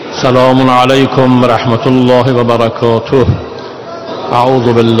سلام عليكم ورحمة الله وبركاته.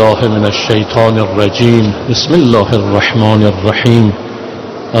 أعوذ بالله من الشيطان الرجيم. بسم الله الرحمن الرحيم.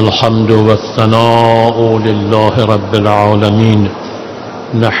 الحمد والثناء لله رب العالمين،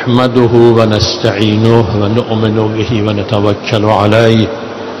 نحمده ونستعينه ونؤمن به ونتوكل عليه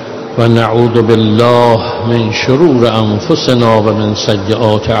ونعوذ بالله من شرور أنفسنا ومن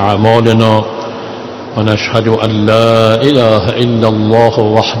سيئات أعمالنا، ونشهد أن لا إله إلا الله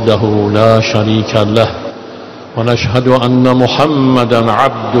وحده لا شريك له، ونشهد أن محمدا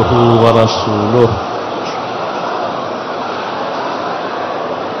عبده ورسوله.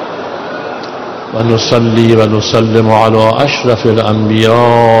 ونصلي ونسلم على أشرف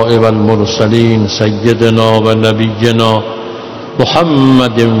الأنبياء والمرسلين سيدنا ونبينا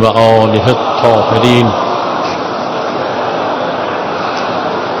محمد وآله الطاهرين،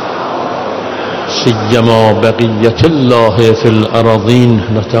 سيما بقية الله في الأرضين.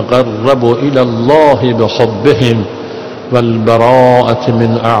 نتقرب إلى الله بحبهم والبراءة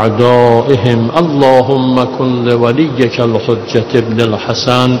من أعدائهم. اللهم كن لوليك الحجة ابن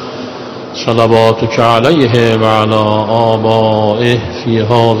الحسن صلواتك عليه وعلى آبائه في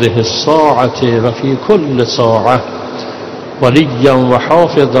هذه الساعة وفي كل ساعة وليا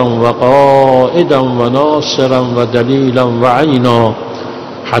وحافظا وقائدا وناصرا ودليلا وعينا،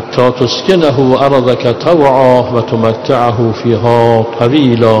 حتى تسكنه أرضك طوعا وتمتعه فيها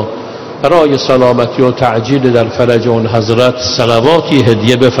طويلا. برای سلامتی و تعجیل در فرج اون حضرت صلواتی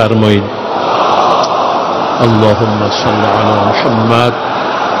هدیه بفرمایید. اللهم صل على محمد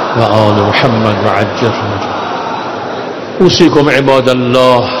و آل محمد و عجل. اوصیکم عباد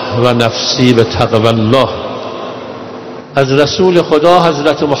الله و نفسی بتقوی الله. از رسول خدا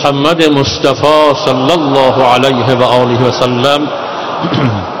حضرت محمد مصطفی صلی الله علیه و آله و سلم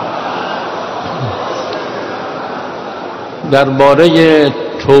درباره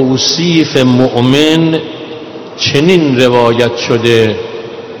توصیف مؤمن چنین روایت شده: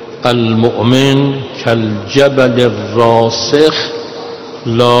 المؤمن کالجبل الراسخ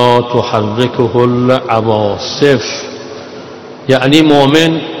لا تحرکه العواصف. یعنی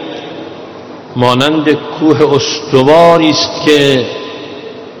مؤمن مانند کوه استواری است که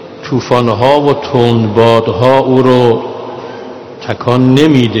طوفان‌ها و تندبادها او رو تکان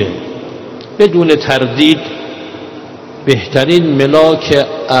نمیده. بدون تردید بهترین ملاک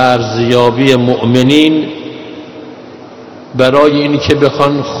ارزیابی مؤمنین برای این که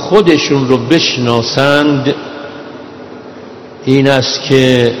بخوان خودشون رو بشناسند این است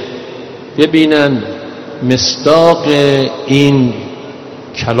که ببینن مصداق این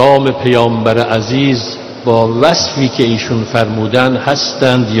کلام پیامبر عزیز با وصفی که ایشون فرمودن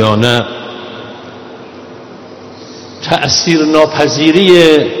هستند یا نه. تأثیر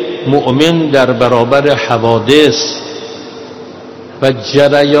ناپذیری مؤمن در برابر حوادث و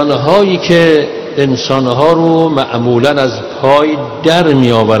جریان‌هایی که انسان‌ها رو معمولاً از پای در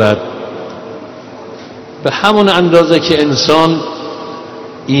می‌آورد، به همون اندازه که انسان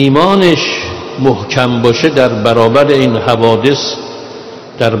ایمانش محکم باشه در برابر این حوادث،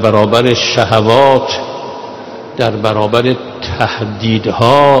 در برابر شهوات، در برابر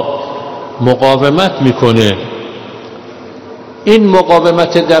تهدیدها مقاومت میکنه. این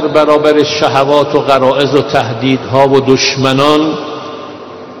مقاومت در برابر شهوات و غرائز و تهدیدها و دشمنان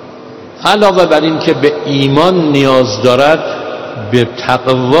علاوه بر این که به ایمان نیاز دارد، به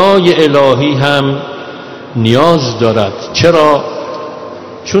تقوای الهی هم نیاز دارد. چرا؟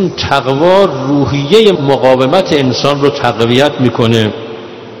 چون تقوا روحیه مقاومت انسان رو تقویت میکنه.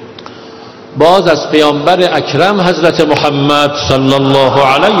 باز از پیامبر اکرم حضرت محمد صلی الله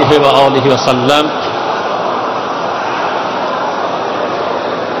علیه و آله و سلم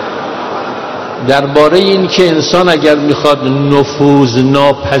درباره این که انسان اگر میخواد نفوذ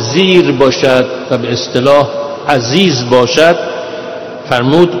ناپذیر باشد و به اصطلاح عزیز باشد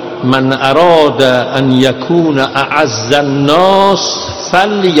فرمود: من اراد ان یکون اعز الناس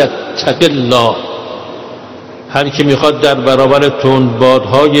فلیتق الله. هر کی میخواد در برابر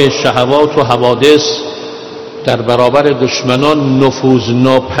تندبادهای شهوات و حوادث، در برابر دشمنان نفوذ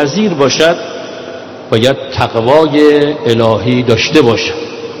ناپذیر باشد، باید تقوای الهی داشته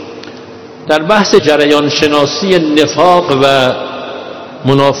باشد. در بحث جریان شناسی نفاق و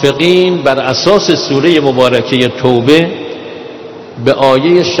منافقین بر اساس سوره مبارکه توبه به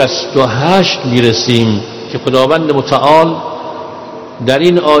آیه 68 میرسیم که خداوند متعال در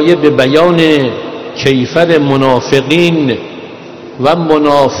این آیه به بیان کیفر منافقین و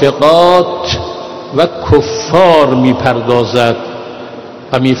منافقات و کفار میپردازد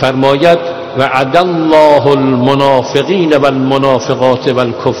و میفرماید: وعد الله المنافقین والمنافقات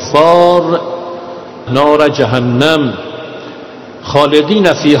والکفار نار جهنم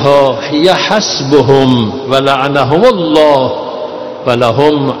خالدین فیها هی حسبهم ولعنهم الله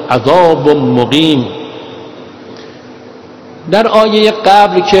ولهم عذاب مقیم. در آیه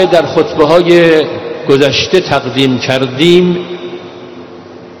قبل که در خطبه های گذشته تقدیم کردیم،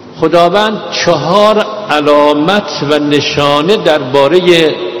 خداوند 4 علامت و نشانه درباره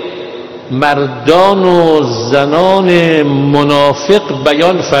مردان و زنان منافق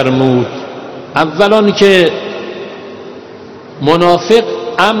بیان فرمود. اولا که منافق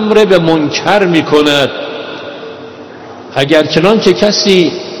امر به منکر می کند. اگر چنانچه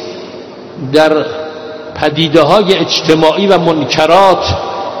کسی در پدیده های اجتماعی و منکرات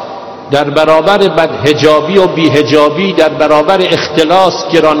در برابر بدحجابی و بیحجابی، در برابر اختلاس،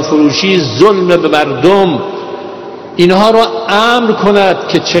 گرانفروشی، ظلم به مردم، اینها را امر کند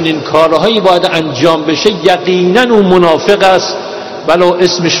که چنین کارهایی باید انجام بشه، یقینا اون منافق است ولو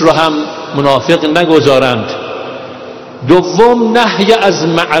اسمش رو هم منافق نگذارند. دوم نهی از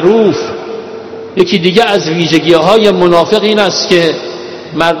معروف. یکی دیگه از ویژگی‌های منافق این است که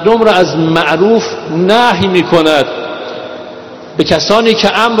مردم را از معروف نهی می‌کند. به کسانی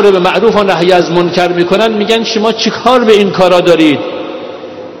که امر به معروف و نهی از منکر می‌کنند میگن شما چی کار به این کارا دارید؟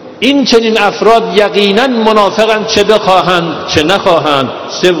 این چنین افراد یقینا منافقند، چه بخواهند چه نخواهند.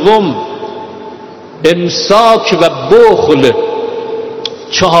 سوم امساک و بخل.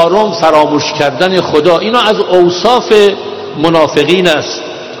 چهارم فراموش کردن خدا. اینا از اوصاف منافقین است.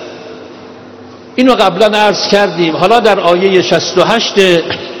 اینو قبلا عرض کردیم. حالا در آیه 68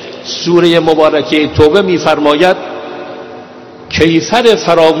 سوره مبارکه توبه می‌فرماید کیفر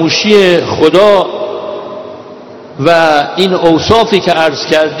فراموشی خدا و این اوصافی که عرض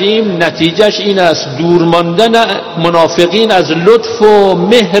کردیم نتیجهش این است دور ماندن منافقین از لطف و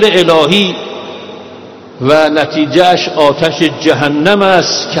مهر الهی و نتیجهش آتش جهنم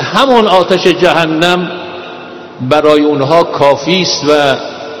است که همون آتش جهنم برای اونها کافی است و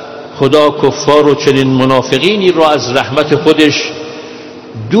خدا کفار و چنین منافقینی را از رحمت خودش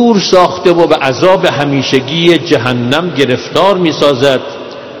دور ساخته و به عذاب همیشگی جهنم گرفتار می سازد.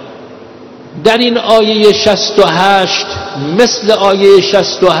 در این آیه 68 مثل آیه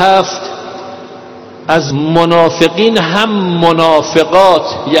 67 از منافقین هم منافقات،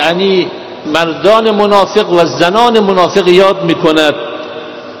 یعنی مردان منافق و زنان منافق یاد می کند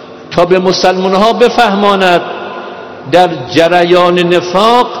تا به مسلمان ها بفهماند در جریان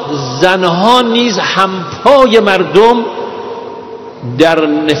نفاق زنها نیز همپای مردم در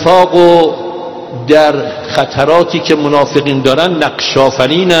نفاق و در خطراتی که منافقین دارن نقش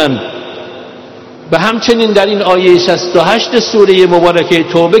آفرینند. و همچنین در این آیه 68 سوره مبارکه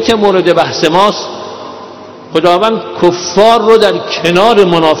توبه که مورد بحث ماست، خداوند کفار رو در کنار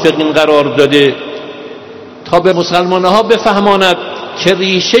منافقین قرار داده تا به مسلمانها بفهماند که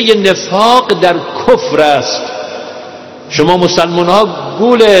ریشه نفاق در کفر است. شما مسلمانها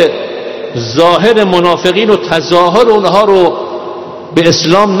گول ظاهر منافقین و تظاهر اونها رو به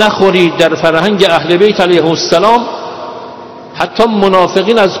اسلام نخورید. در فرهنگ اهل بیت علیهم السلام حتی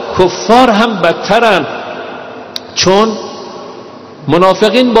منافقین از کفار هم بدترند، چون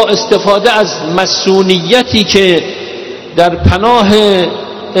منافقین با استفاده از مسئولیتی که در پناه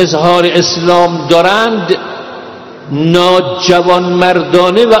اظهار اسلام دارند ناجوان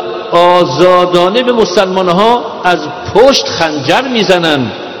مردانه و آزادانه به مسلمانها از پشت خنجر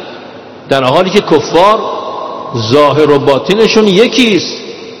میزنند، در حالی که کفار ظاهر و باطنشون یکیست.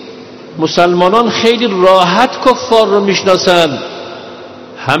 مسلمانان خیلی راحت کفار رو میشناسند،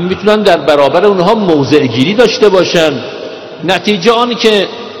 هم میتونن در برابر اونها موضع گیری داشته باشن. نتیجه آن که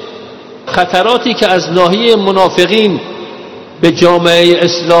خطراتی که از ناحیه منافقین به جامعه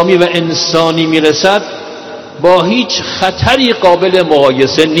اسلامی و انسانی میرسد با هیچ خطری قابل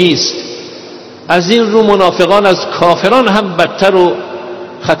مقایسه نیست. از این رو منافقان از کافران هم بدتر و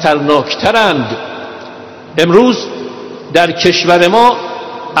خطرناکترند. امروز در کشور ما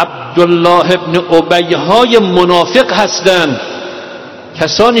عبدالله ابن ابی های منافق هستند،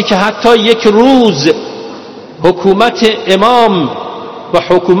 کسانی که حتی یک روز حکومت امام و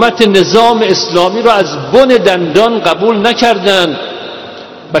حکومت نظام اسلامی را از بن دندان قبول نکردند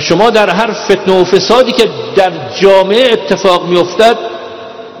و شما در هر فتنه و فسادی که در جامعه اتفاق میافتد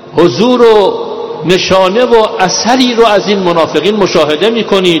حضور و نشانه و اثری رو از این منافقین مشاهده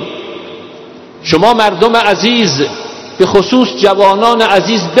میکنید. شما مردم عزیز، به خصوص جوانان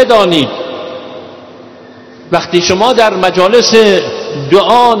عزیز بدانید وقتی شما در مجالس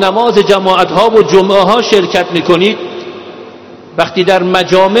دعا، نماز جماعت ها و جمعه ها شرکت میکنید، وقتی در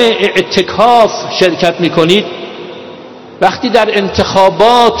مجامع اعتکاف شرکت میکنید، وقتی در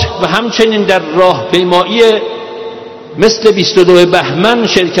انتخابات و همچنین در راهپیمایی مثل 22 بهمن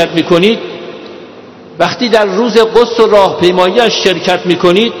شرکت میکنید، وقتی در روز غسل و راهپیمایی‌اش شرکت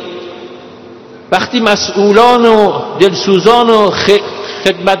میکنید، وقتی مسئولان و دلسوزان و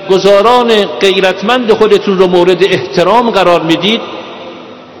خدمتگزاران غیرتمند خودتون رو مورد احترام قرار میدید،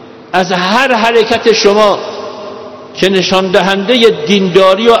 از هر حرکت شما که نشان دهنده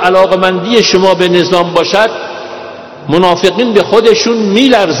دینداری و علاقمندی شما به نظام باشد، منافقین به خودشون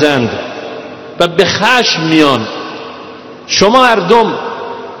میلرزند و به خشم میان. شما مردم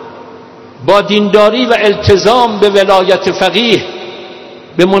با دینداری و التزام به ولایت فقیه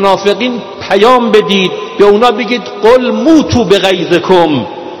به منافقین پیام بدید، به اونا بگید قل موتوا بغیظکم،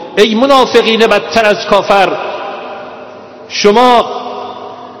 ای منافقین بدتر از کافر، شما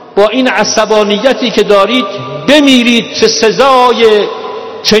با این عصبانیتی که دارید بمیرید که سزای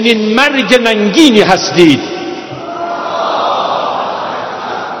چنین مرگ ننگینی هستید.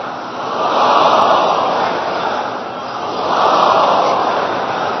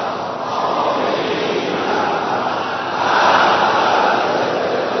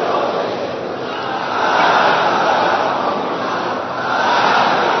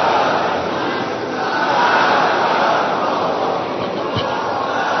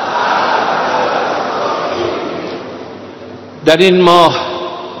 در این ماه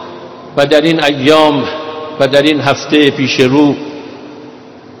و در این ایام و در این هفته پیش رو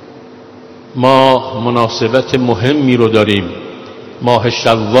ما مناسبت مهمی رو داریم. ماه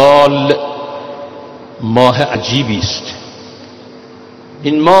شوال ماه عجیبی است.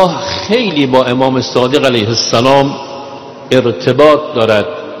 این ماه خیلی با امام صادق علیه السلام ارتباط دارد.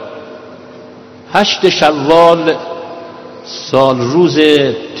 8 شوال سال روز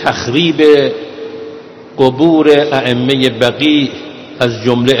تخریب قبور ائمه بقیع از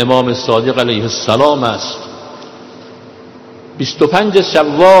جمله امام صادق علیه السلام است. 25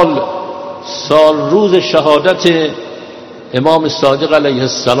 شوال سال روز شهادت امام صادق علیه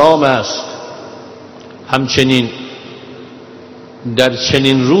السلام است. همچنین در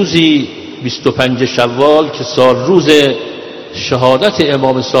چنین روزی 25 شوال که سال روز شهادت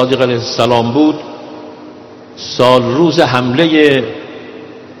امام صادق علیه السلام بود، سال روز حمله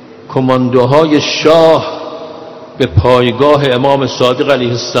کماندوهای شاه به پایگاه امام صادق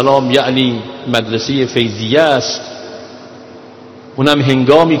علیه السلام، یعنی مدرسه فیضیه است. اونم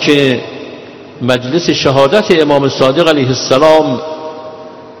هنگامی که مجلس شهادت امام صادق علیه السلام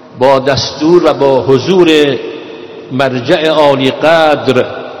با دستور و با حضور مرجع عالی قدر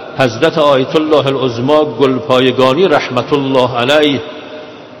حضرت آیت الله العظمی گلپایگانی رحمت الله علیه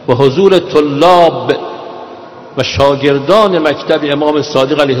و حضور طلاب و شاگردان مکتب امام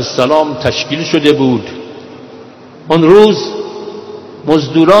صادق علیه السلام تشکیل شده بود. اون روز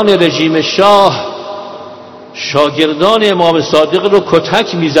مزدوران رژیم شاه شاگردان امام صادق رو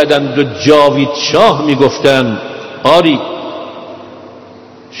کتک می‌زدند و جاوید شاه می‌گفتند. آری،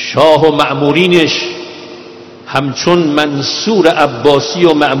 شاه و مأمورینش همچون منصور عباسی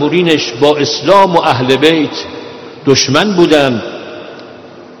و مأمورینش با اسلام و اهل بیت دشمن بودند.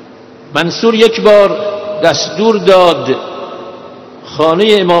 منصور یک بار دستور داد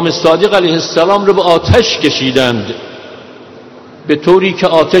خانه امام صادق علیه السلام رو به آتش کشیدند، به طوری که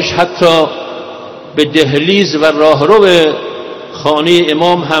آتش حتی به دهلیز و راهرو خانه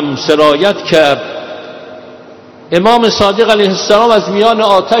امام هم سرایت کرد. امام صادق علیه السلام از میان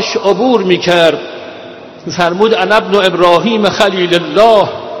آتش عبور میکرد، فرمود انا ابن ابراهیم خلیل الله.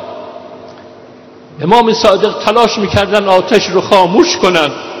 امام صادق تلاش میکردن آتش رو خاموش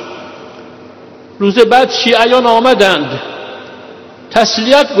کنند. روز بعد شیعیان آمدند،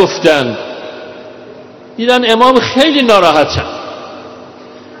 تسلیت گفتند، دیدن امام خیلی ناراحتن.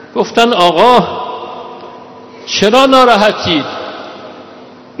 گفتن آقا چرا ناراحتید؟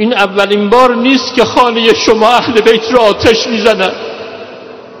 این اولین بار نیست که خانه شما اهل بیت رو آتش میزنن.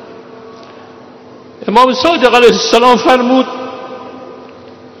 امام صادق علیه السلام فرمود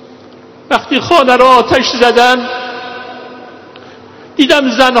وقتی خانه رو آتش زدن دیدم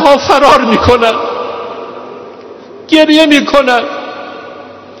زنها فرار میکنن، گریه میکنن.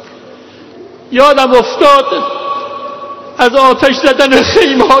 یادم افتاد از آتش زدن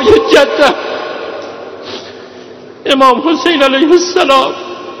خیمه‌های جده امام حسین علیه السلام.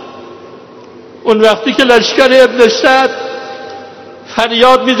 اون وقتی که لشکر ابن سعد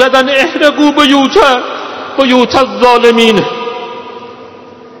فریاد میزدن احرقوا بیوت الظالمین،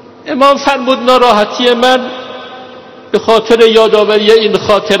 امام فرمود ناراحتی من به خاطر یادآوری این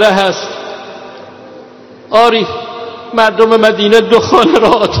خاطره هست. آری، مردم مدینه 2 خانه را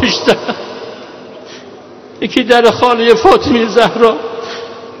آتش زدند، یکی در خانه فاطمه زهرا،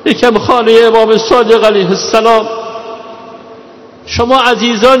 یکم خانه امام صادق علیه السلام. شما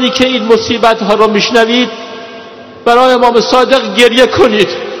عزیزانی که این مصیبت ها را میشنوید برای امام صادق گریه کنید.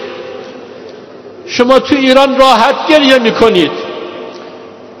 شما تو ایران راحت گریه میکنید،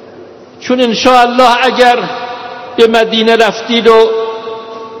 چون انشاءالله اگر به مدینه رفتید و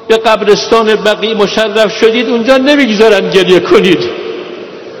به قبرستان بقیع مشرف شدید اونجا نمیگذارن گریه کنید.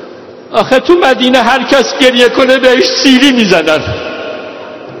 آخه تو مدینه هر کس گریه کنه بهش سیلی میزنن.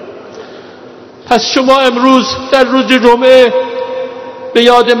 پس شما امروز در روز جمعه به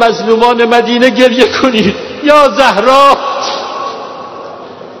یاد مظلومان مدینه گریه کنید. یا زهرا،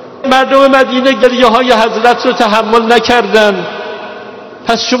 مردم مدینه گریه های حضرت رو تحمل نکردن،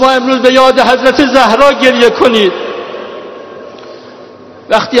 پس شما امروز به یاد حضرت زهرا گریه کنید.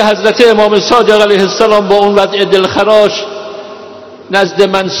 وقتی حضرت امام صادق علیه السلام با اون وضع دلخراش نزد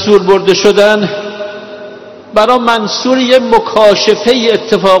منصور برده شدن، برای منصور یه مکاشفه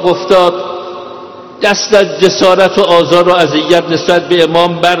اتفاق افتاد. دست از جسارت و آزار و اذیت نسبت به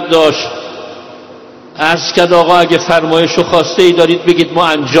امام برداشت. عرض کرد آقا اگه فرمایش و خواسته ای دارید بگید ما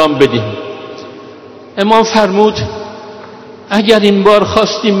انجام بدیم. امام فرمود اگر این بار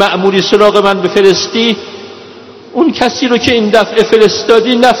خواستی مأموری سراغ من بفرستی، اون کسی رو که این دفعه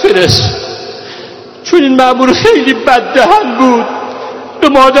فرستادی نفرست، چون این مأمور خیلی بددهن بود، به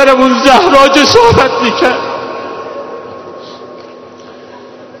مادرمون زهرا جسارت میکرد.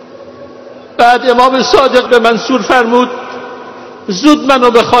 بعد امام صادق به منصور فرمود زود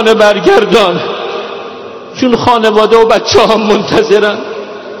منو به خانه برگردان، چون خانواده و بچه هم منتظرن.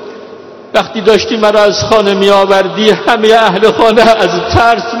 وقتی داشتی مرا از خانه می آوردی همه اهل خانه از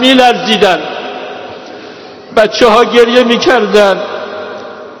ترس می لرزیدن، بچه ها گریه می کردن.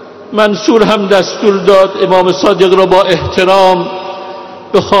 منصور هم دستور داد امام صادق را با احترام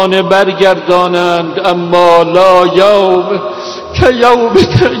به خانه برگردانند. اما لا یوم که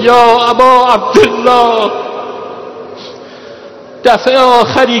یومک یا ابا عبدالله. دفعه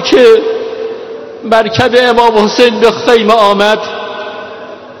آخری که مرکب امام حسین به خیمه آمد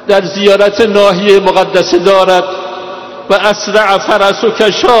در زیارت ناحیه مقدسه دارد و اسرع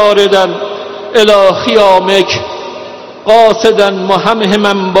فرسک شاردا الی خیامک قاصدا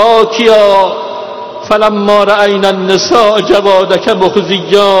مهمهما باکیا فلما رأینا النساء جوادک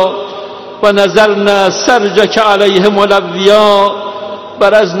مخزیا و نظرنا سرجک علیهم ملویا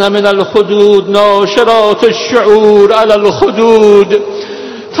برزن من الخدود ناشرات الشعور علی الخدود،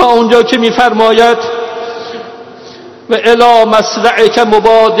 تا اونجا که میفرماید و الی مسرعک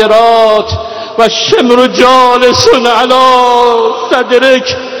مبادرات و شمر جالس علی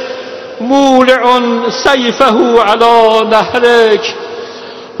صدرک مولع سیفه علی نهرک.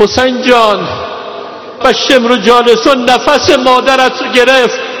 حسین جان، و شمر جالس نفس مادرت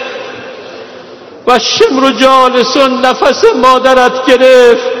گرفت، و شمر جالس نفس مادرت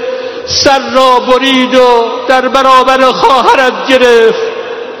گرفت، سر را برید و در برابر خواهرت گرفت.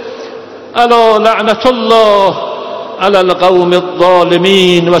 الا لعنت الله على القوم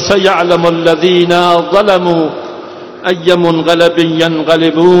الظالمين وسيعلم الذين ظلموا ای منقلب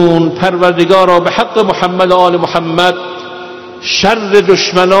ینقلبون. پروردگارا به حق محمد و آل محمد شر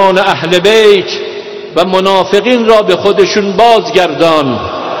دشمنان اهل بیت و منافقین را به خودشون بازگردان.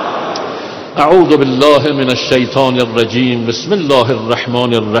 اعوذ بالله من الشیطان الرجیم. بسم الله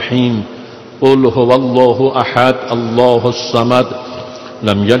الرحمن الرحیم. قل هو الله احد الله الصمد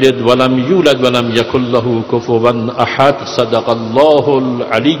لم یلد ولم یولد ولم یکن له کفوا احد. صدق الله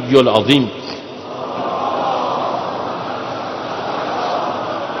العلی العظیم.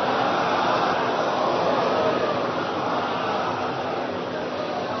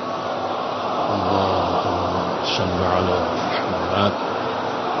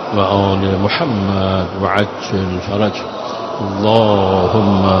 و آل محمد و عجل فرج.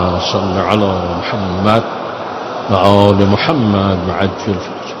 اللهم صل علی محمد و آل محمد و عجل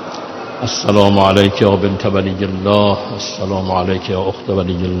فرج. السلام علیک یا بنت ولی الله، السلام علیک یا اخت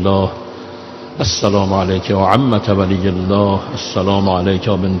ولی الله، السلام علیک یا عمت ولی الله، السلام علیک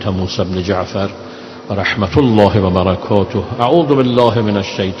یا بنت موسی بن جعفر و رحمت الله و برکاته. اعوذ بالله من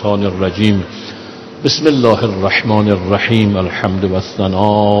الشیطان الرجیم. بسم الله الرحمن الرحیم. الحمد و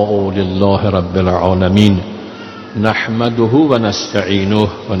الثناء لله رب العالمین. نحمده و نستعینه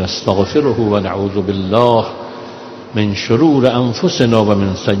و نستغفره و نعوذ بالله من شرور انفسنا و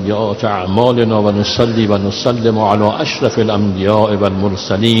من سیئات اعمالنا و نصلی و نسلم علی اشرف الانبیاء و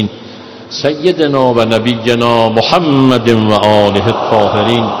المرسلین سیدنا و نبینا محمد و آله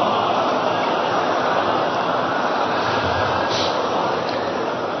الطاهرین.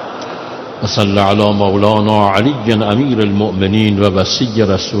 وصل على مولانا علي أمير المؤمنين ووصي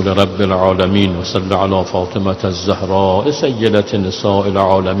رسول رب العالمين. وصل على فاطمة الزهراء سيدة نساء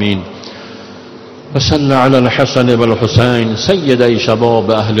العالمين. وصل على الحسن والحسين سيدي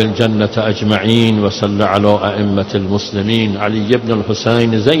شباب أهل الجنة أجمعين. وصل على أئمة المسلمين علي بن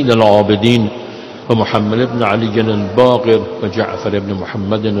الحسين زين العابدين ومحمد بن علي الباقر وجعفر بن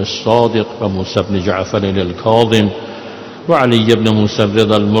محمد الصادق وموسى بن جعفر الكاظم وعلي بن موسى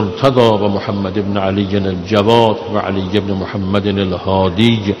الرضا المرتضى ومحمد بن علي الجواد وعلي بن محمد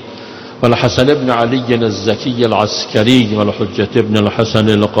الهادي والحسن بن علي الزكي العسكري والحجة بن الحسن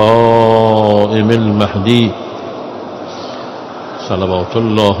القائم المهدي صلوات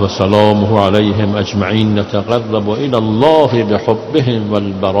الله وسلامه عليهم أجمعين. نتقرب إلى الله بحبهم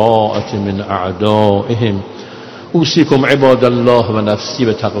والبراءة من أعدائهم. اوصیکم عباد الله و نفسی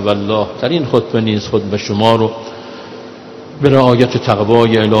به تقوی الله. در این خطبه نیز خطبه شما رو به رعایت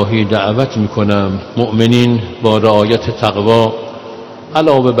تقوای الهی دعوت میکنم. مؤمنین با رعایت تقوا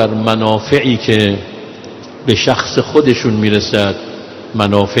علاوه بر منافعی که به شخص خودشون میرسد،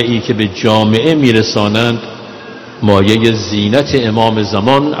 منافعی که به جامعه میرسانند، مایه زینت امام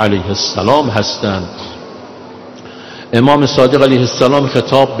زمان علیه السلام هستند. امام صادق علیه السلام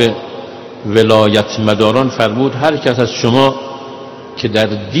خطاب به ولایت مداران فرمود هر کس از شما که در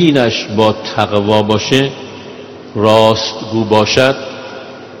دینش با تقوا باشه، راستگو باشد،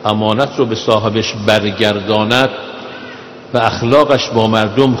 امانت رو به صاحبش برگرداند و اخلاقش با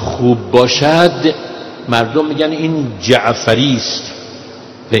مردم خوب باشد، مردم میگن این جعفری است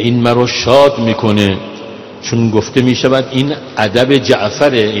و این مرا شاد میکنه، چون گفته میشود این ادب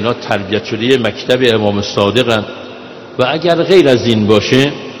جعفره، اینا تربیت شده مکتب امام صادقن. و اگر غیر از این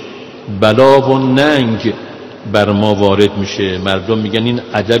باشه بلا و ننگ بر ما وارد میشه، مردم میگن این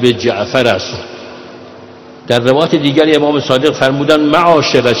ادب جعفر است. در روایت دیگری امام صادق فرمودن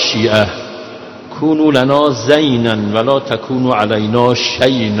معاشر الشیعه کونوا لنا زینا ولا تکونوا علینا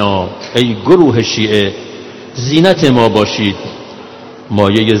شینا. ای گروه شیعه زینت ما باشید،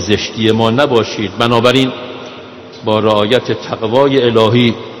 مایه زشتی ما نباشید. بنابراین با رعایت تقوای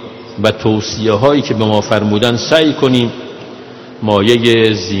الهی و توصیه هایی که به ما فرمودن سعی کنیم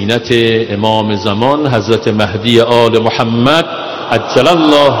مایه زینت امام زمان حضرت مهدی آل محمد عجل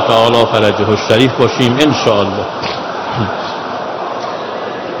الله تعالی فرجه الشریف باشیم ان شاء الله.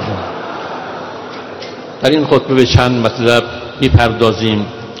 در این خطبه به چند مطلب میپردازیم.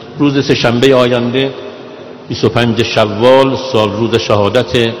 روز سه‌شنبه آینده 25 شوال سال روز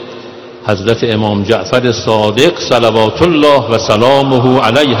شهادت حضرت امام جعفر صادق صلوات الله و سلامه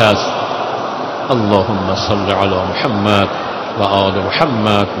علیه است. اللهم صل علی محمد و آل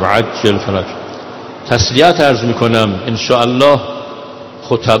محمد و عجل فرج. تسلیت عرض میکنم ان شاء الله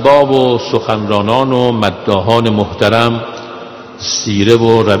خطبا و سخنرانان و مداحان محترم سیره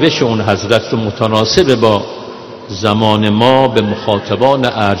و روش اون حضرت رو متناسب با زمان ما به مخاطبان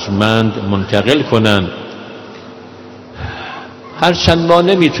ارجمند منتقل کنن. هرچند ما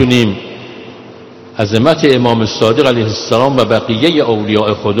نمیتونیم عظمت امام صادق علیه السلام و بقیه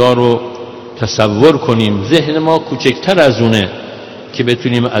اولیاء خدا رو تصور کنیم، ذهن ما کوچکتر از اونه که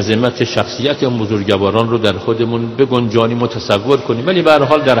بتونیم عظمت شخصیت اون بزرگواران رو در خودمون بگنجانیم و تصور کنیم، ولی به هر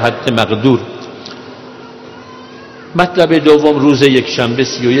حال در حد مقدور. مطلب دوم روز یکشنبه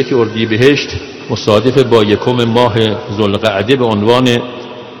 31 اردیبهشت مصادف با 1 ماه ذوالقعده به عنوان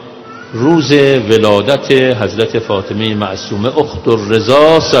روز ولادت حضرت فاطمه معصومه اخت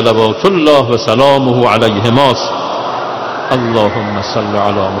الرضا صلوات الله و سلامه علیهماست. اللهم صل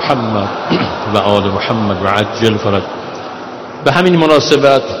علی محمد و آل محمد و عجل فرج. به همین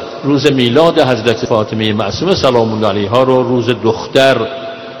مناسبت روز میلاد حضرت فاطمه معصومه سلام الله علیها رو روز دختر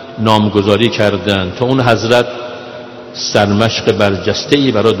نامگذاری کردند تا اون حضرت سرمشق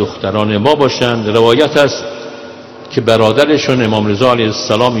برجسته‌ای برای دختران ما باشند. روایت است که برادرشون امام رضا علیه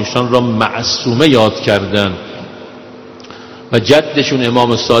السلام ایشان را معصومه یاد کردند و جدشون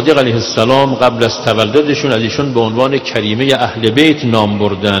امام صادق علیه السلام قبل از تولدشون از ایشون به عنوان کریمه اهل بیت نام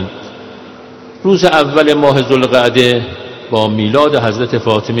بردند. روز اول ماه ذوالقعده با میلاد حضرت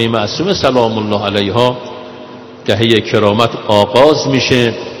فاطمه معصومه سلام الله علیها دهه کرامت آغاز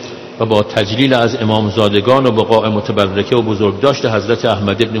میشه و با تجلیل از امامزادگان و بقاء متبرکه و بزرگداشت حضرت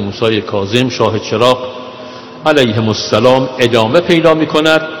احمد ابن موسی کاظم شاه چراغ علیهم السلام ادامه پیدا می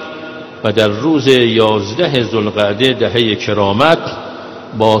کند و در روز 11 ذوالقعده دهه کرامت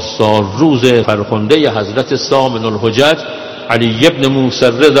با سال روز فرخنده حضرت سامن الحجج علی ابن موسی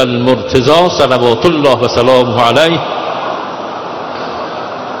الرضا المرتضی صلوات الله و سلامه علیه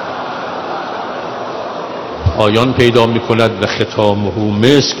پایان پیدا می کند و ختامه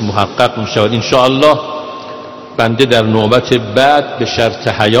مسک محقق می شود. ان شاء الله بنده در نوبت بعد به شرط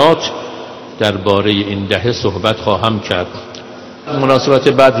حیات درباره این دهه صحبت خواهم کرد. مناسبت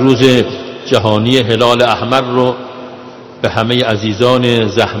بعد روز جهانی هلال احمر رو به همه عزیزان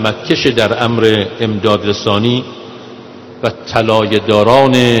زحمتکش در امر امداد رسانی و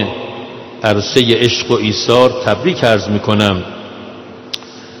طلایه‌داران عرصه عشق و ایثار تبریک عرض میکنم.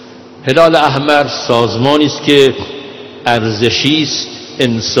 هلال احمر سازمانی است که ارزشی است،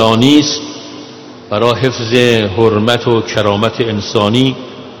 انسانی است، برای حفظ حرمت و کرامت انسانی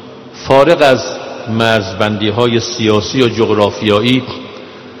فارغ از مرزبندی‌های سیاسی و جغرافیایی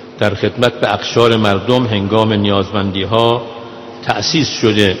در خدمت به اقشار مردم هنگام نیازمندی‌ها تأسیس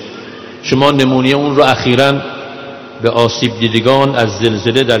شده. شما نمونه اون رو اخیراً به آسیب دیدگان از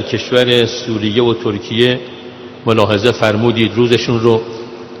زلزله در کشور سوریه و ترکیه ملاحظه فرمودید. روزشون رو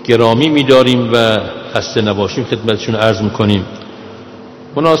گرامی می‌داریم و خسته نباشیم خدمتشون عرض می‌کنیم.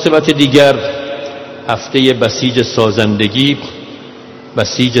 مناسبت دیگر هفته بسیج سازندگی.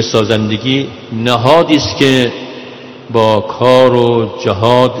 بسیج سازندگی نهادی است که با کار و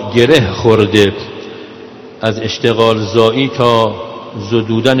جهاد گره خورده، از اشتغال زایی تا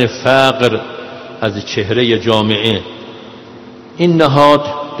زدودن فقر از چهره جامعه. این نهاد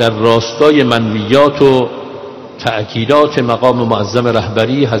در راستای منویات و تأکیدات مقام معظم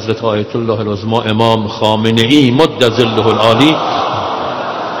رهبری حضرت آیت الله العظمی امام خامنه‌ای مد ظله العالی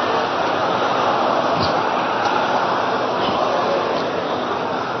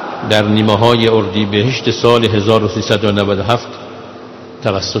در نیمه‌های اردیبهشت سال 1397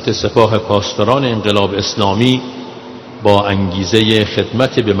 توسط سپاه پاسداران انقلاب اسلامی با انگیزه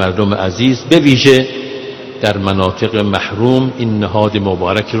خدمت به مردم عزیز به ویژه در مناطق محروم این نهاد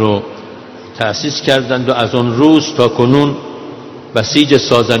مبارک رو تأسیس کردند و از آن روز تا کنون بسیج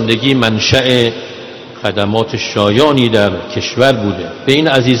سازندگی منشأ خدمات شایانی در کشور بوده. به این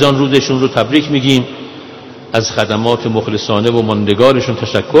عزیزان روزشون رو تبریک میگیم، از خدمات مخلصانه و ماندگارشون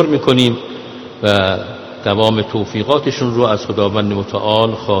تشکر میکنیم و دوام توفیقاتشون رو از خداوند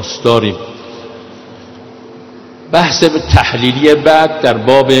متعال خواستاریم. بحث تحلیلی بعد در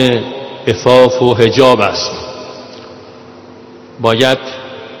باب عفاف و حجاب است. باید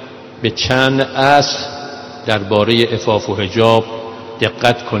به چند اصل درباره عفاف و حجاب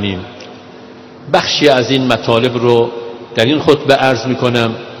دقت کنیم. بخشی از این مطالب رو در این خطبه عرض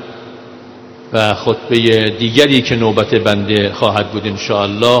میکنم و خطبه دیگری که نوبت بنده خواهد بود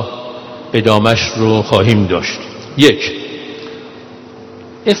انشاءالله ادامش رو خواهیم داشت. یک،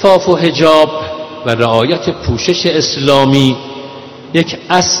 عفاف و حجاب و رعایت پوشش اسلامی یک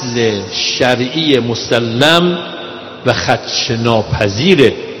اصل شرعی مسلم و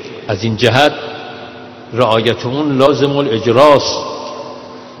خدشه‌ناپذیره. از این جهت رعایت اون لازم الاجراست.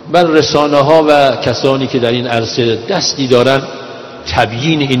 بر رسانه ها و کسانی که در این عرصه دستی دارند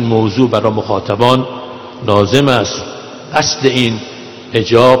تبیین این موضوع برای مخاطبان لازم است. اصل این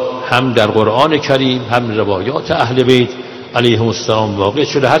حجاب هم در قرآن کریم هم روایات اهل بیت علیهم السلام واقع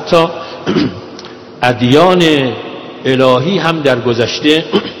شده. حتی ادیان الهی هم در گذشته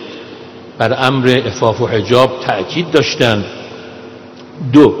بر امر عفاف و حجاب تأکید داشتند.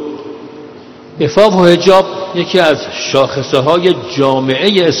 دو، عفاف و حجاب یکی از شاخصه های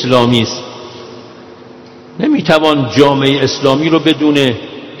جامعه اسلامی است. نمیتوان جامعه اسلامی رو بدون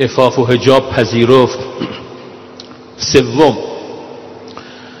عفاف و حجاب پذیرفت. سوم،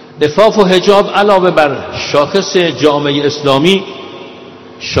 عفاف و حجاب علاوه بر شاخص جامعه اسلامی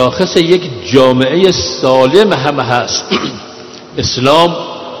شاخص یک جامعه سالم هم هست. اسلام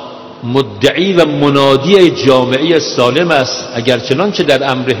مدعی و منادی جامعه سالم است، اگر چنانچه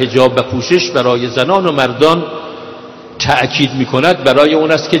در امر حجاب و پوشش برای زنان و مردان تأکید می‌کند برای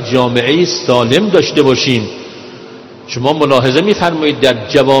اون است که جامعه سالم داشته باشیم. شما ملاحظه می‌فرمایید در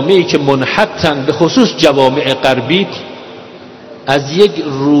جوامعی که منحطن، به خصوص جوامع غربی، از یک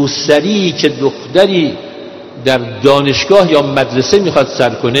روسری که دختری در دانشگاه یا مدرسه میخواد سر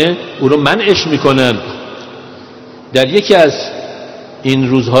کنه او رو منعش میکنن. در یکی از این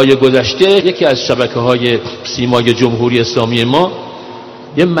روزهای گذشته یکی از شبکه‌های سیمای جمهوری اسلامی ما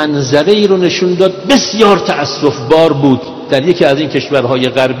یه منظره ای رو نشون داد بسیار تأسف‌بار بود. در یکی از این کشورهای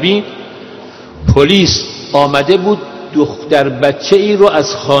غربی پلیس آمده بود دختر بچه ای رو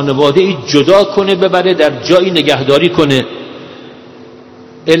از خانواده ای جدا کنه ببره در جایی نگهداری کنه.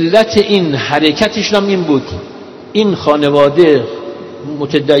 علت این حرکتش هم این بود، این خانواده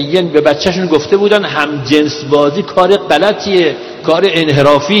متدین به بچهشون گفته بودن هم جنس بازی کار غلطیه، کار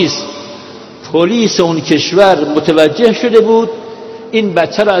انحرافی است. پلیس اون کشور متوجه شده بود، این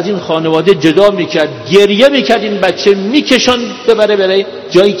بچه رو از این خانواده جدا میکرد، گریه میکرد، این بچه میکشان ببره برای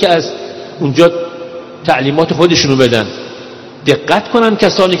جایی که از اونجا تعلیمات خودشونو بدن. دقت کنن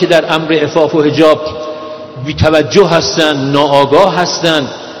کسانی که در امر عفاف و حجاب بی توجه هستن، ناآگاه هستن.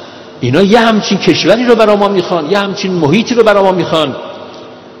 اینا یه همچین کشوری رو برای ما میخوان، یه همچین محیطی رو برای ما میخوان.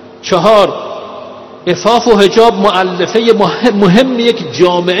 چهار، عفاف و حجاب مؤلفه مهم یک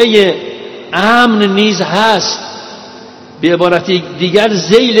جامعه امن نیز هست. به عبارت دیگر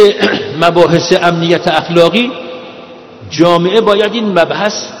ذیل مباحث امنیت اخلاقی جامعه باید این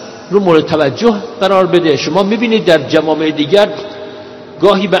مبحث رو مورد توجه قرار بده. شما میبینید در جوامع دیگر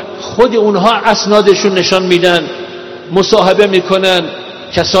گاهی به خود اونها اسنادشون نشان میدن، مصاحبه میکنن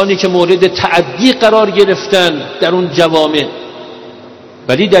کسانی که مورد تعدی قرار گرفتن در اون جوامع.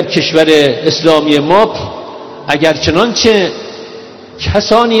 ولی در کشور اسلامی ما اگر چنانچه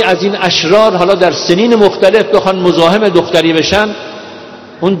کسانی از این اشرار حالا در سنین مختلف بخوان مزاحم دختری بشن،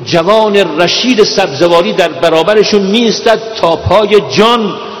 اون جوان رشید سبزواری در برابرشون میستد تا پای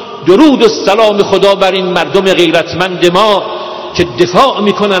جان درود و سلام خدا بر این مردم غیرتمند ما که دفاع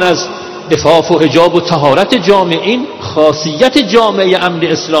میکنن از عفاف و حجاب و طهارت جامعه. این خاصیت جامعه امن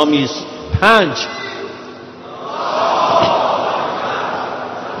اسلامی است. 5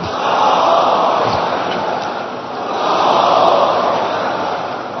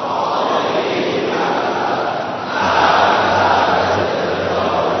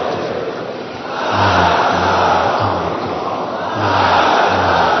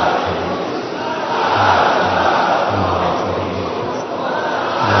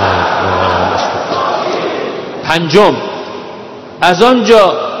 پنجم، از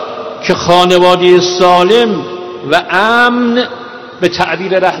آنجا که خانواده سالم و امن به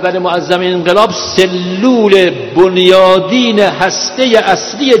تعبیر رهبر معظم انقلاب سلول بنیادین هسته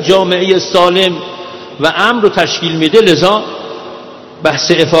اصلی جامعه سالم و امن رو تشکیل میده، لذا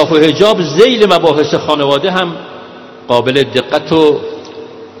بحث عفاف و حجاب ذیل مباحث خانواده هم قابل دقت و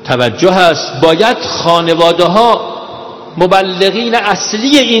توجه است. باید خانواده ها مبلغین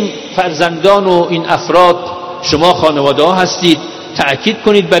اصلی این فرزندان و این افراد، شما خانواده ها هستید، تأکید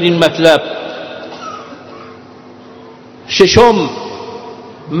کنید بر این مطلب. 6،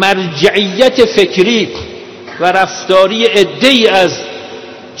 مرجعیت فکری و رفتاری عده‌ای از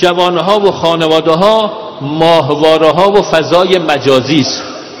جوانها و خانواده ها ماهواره ها و فضای مجازی است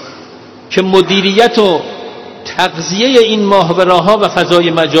که مدیریت و تغذیه این ماهواره ها و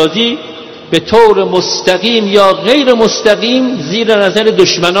فضای مجازی به طور مستقیم یا غیر مستقیم زیر نظر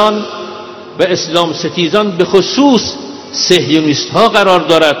دشمنان و اسلام ستیزان به خصوص صهیونیست ها قرار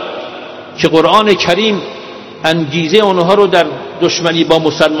دارد که قرآن کریم انگیزه آنها رو در دشمنی با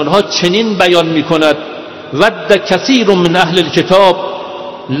مسلمان ها چنین بیان می کند: ود کثیر من اهل الکتاب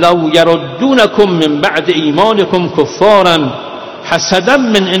لو یردونکم من بعد ایمانکم کفارا حسدا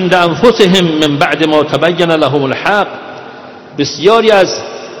من عند انفسهم من بعد ما تبین لهم الحق. بسیاری از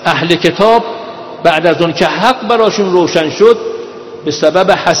اهل کتاب بعد از اون که حق براشون روشن شد، به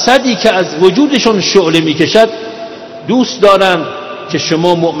سبب حسدی که از وجودشون شعله میکشد دوست دارند که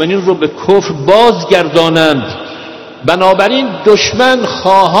شما مؤمنین رو به کفر بازگردانند. بنابراین دشمن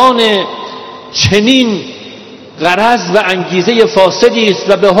خواهان چنین غرض و انگیزه فاسدی است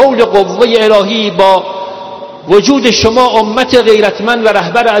و به حول قوه الهی با وجود شما امت غیرتمند و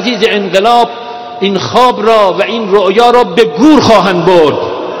رهبر عزیز انقلاب این خواب را و این رؤیا را به گور خواهند برد.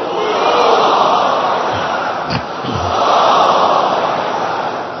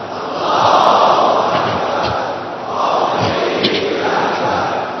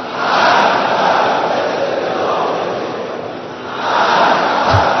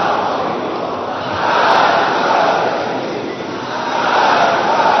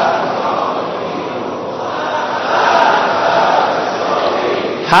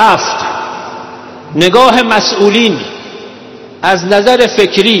 هفت، نگاه مسئولین از نظر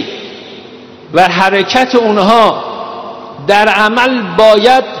فکری و حرکت اونها در عمل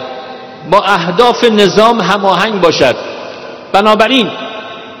باید با اهداف نظام هماهنگ باشد. بنابراین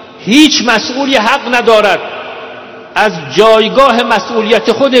هیچ مسئولی حق ندارد از جایگاه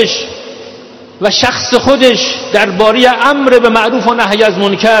مسئولیت خودش و شخص خودش درباره امر به معروف و نهی از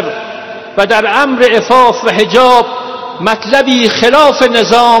منکر و در امر عفاف و حجاب مطلبی خلاف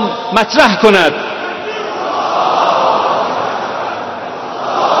نظام مطرح کند.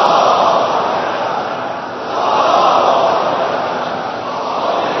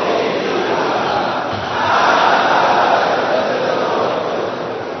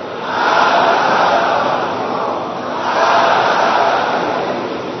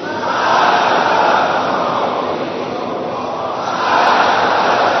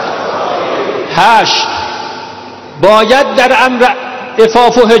 هشت، باید در امر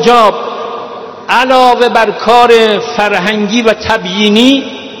عفاف و حجاب علاوه بر کار فرهنگی و تبیینی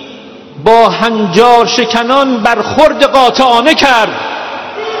با هنجار شکنان برخورد قاطعانه کرد.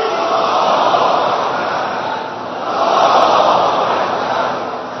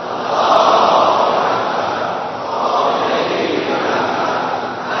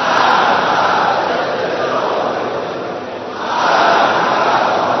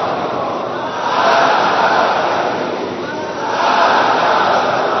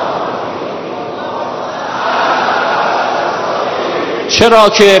 چرا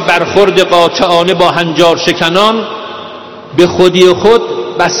که برخورد قاطعانه با هنجار شکنان به خودی خود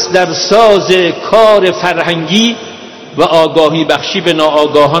بسترساز کار فرهنگی و آگاهی بخشی به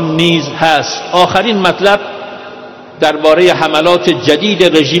ناآگاهان نیز هست. آخرین مطلب درباره حملات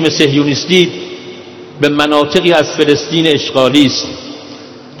جدید رژیم صهیونیستی به مناطقی از فلسطین اشغالی است.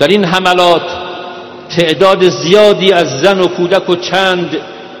 در این حملات تعداد زیادی از زن و کودک و چند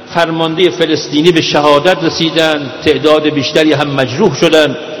فرمانده فلسطینی به شهادت رسیدند، تعداد بیشتری هم مجروح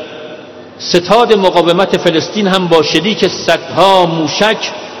شدند. ستاد مقاومت فلسطین هم با شلیک صدها موشک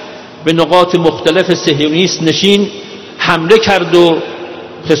به نقاط مختلف صهیونیست نشین حمله کرد و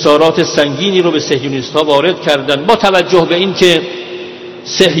خسارات سنگینی رو به صهیونیست ها وارد کردند. با توجه به این که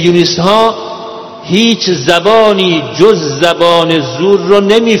صهیونیست ها هیچ زبانی جز زبان زور رو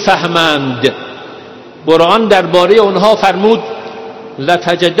نمیفهمند، قرآن درباره اونها فرمود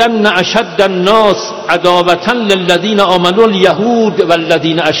لتجدن اشد الناس عداوة للذین آمنوا الیهود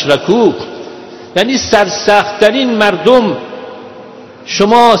والذین اشرکوا، یعنی سرسخت‌ترین مردم،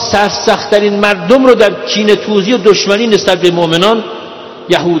 شما سرسخت‌ترین مردم رو در کینه‌توزی و دشمنی نسبت به مؤمنان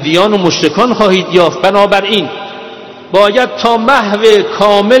یهودیان و مشرکان خواهید یافت. بنابراین باید تا محو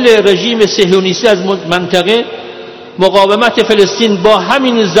کامل رژیم صهیونیستی از منطقه مقاومت فلسطین با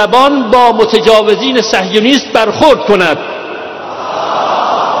همین زبان با متجاوزین صهیونیست برخورد کند.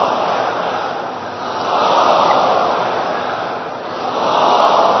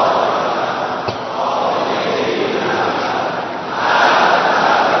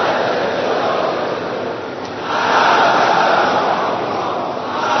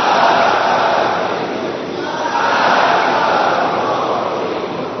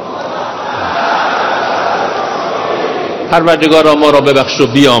 پروردگارا ما را ببخش و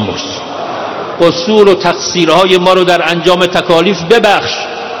بیامرز، قصور و تقصیرهای ما رو در انجام تکالیف ببخش.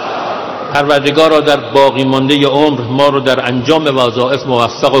 پروردگارا در باقی مانده عمر ما رو در انجام وظایف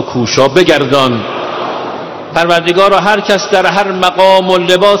موفق و کوشا بگردان. پروردگارا هر کس در هر مقام و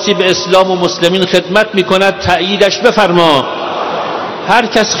لباسی به اسلام و مسلمین خدمت میکند تأییدش بفرما، هر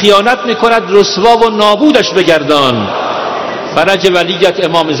کس خیانت میکند رسوا و نابودش بگردان. فرج ولیت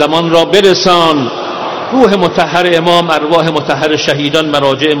امام زمان را برسان، روح مطهر امام، ارواح مطهر شهیدان،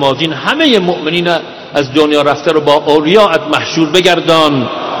 مراجع ماضین، همه مؤمنین از دنیا رفته رو با اولیاءت محشور بگردان.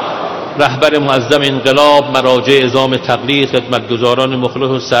 رهبر معظم انقلاب، مراجع عظام تبلیغ، خدمتگزاران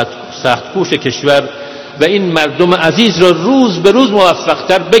مخلص و سخت‌کوش کشور و این مردم عزیز را روز به روز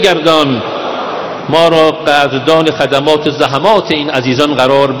موفق‌تر بگردان. ما را قدردان خدمات زحمات این عزیزان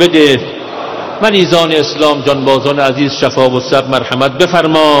قرار بده. مریضان اسلام، جانبازان عزیز، شفا و صبر مرحمت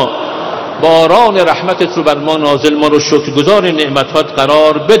بفرما. باران رحمتت رو بر ما نازل، ما رو شکرگزار نعمتات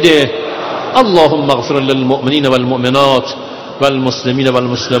قرار بده. اللهم اغفر للمؤمنین والمؤمنات والمسلمین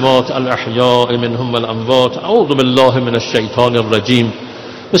والمسلمات الاحیاء منهم والاموات. اعوذ بالله من الشیطان الرجیم.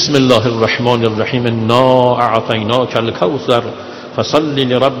 بسم الله الرحمن الرحیم. انا اعطیناک الکوثر فصل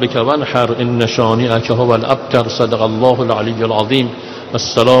لربک وانحر ان شانئک هو الابتر. صدق الله العلی العظیم.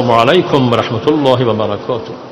 السلام علیکم و رحمت الله و برکاته.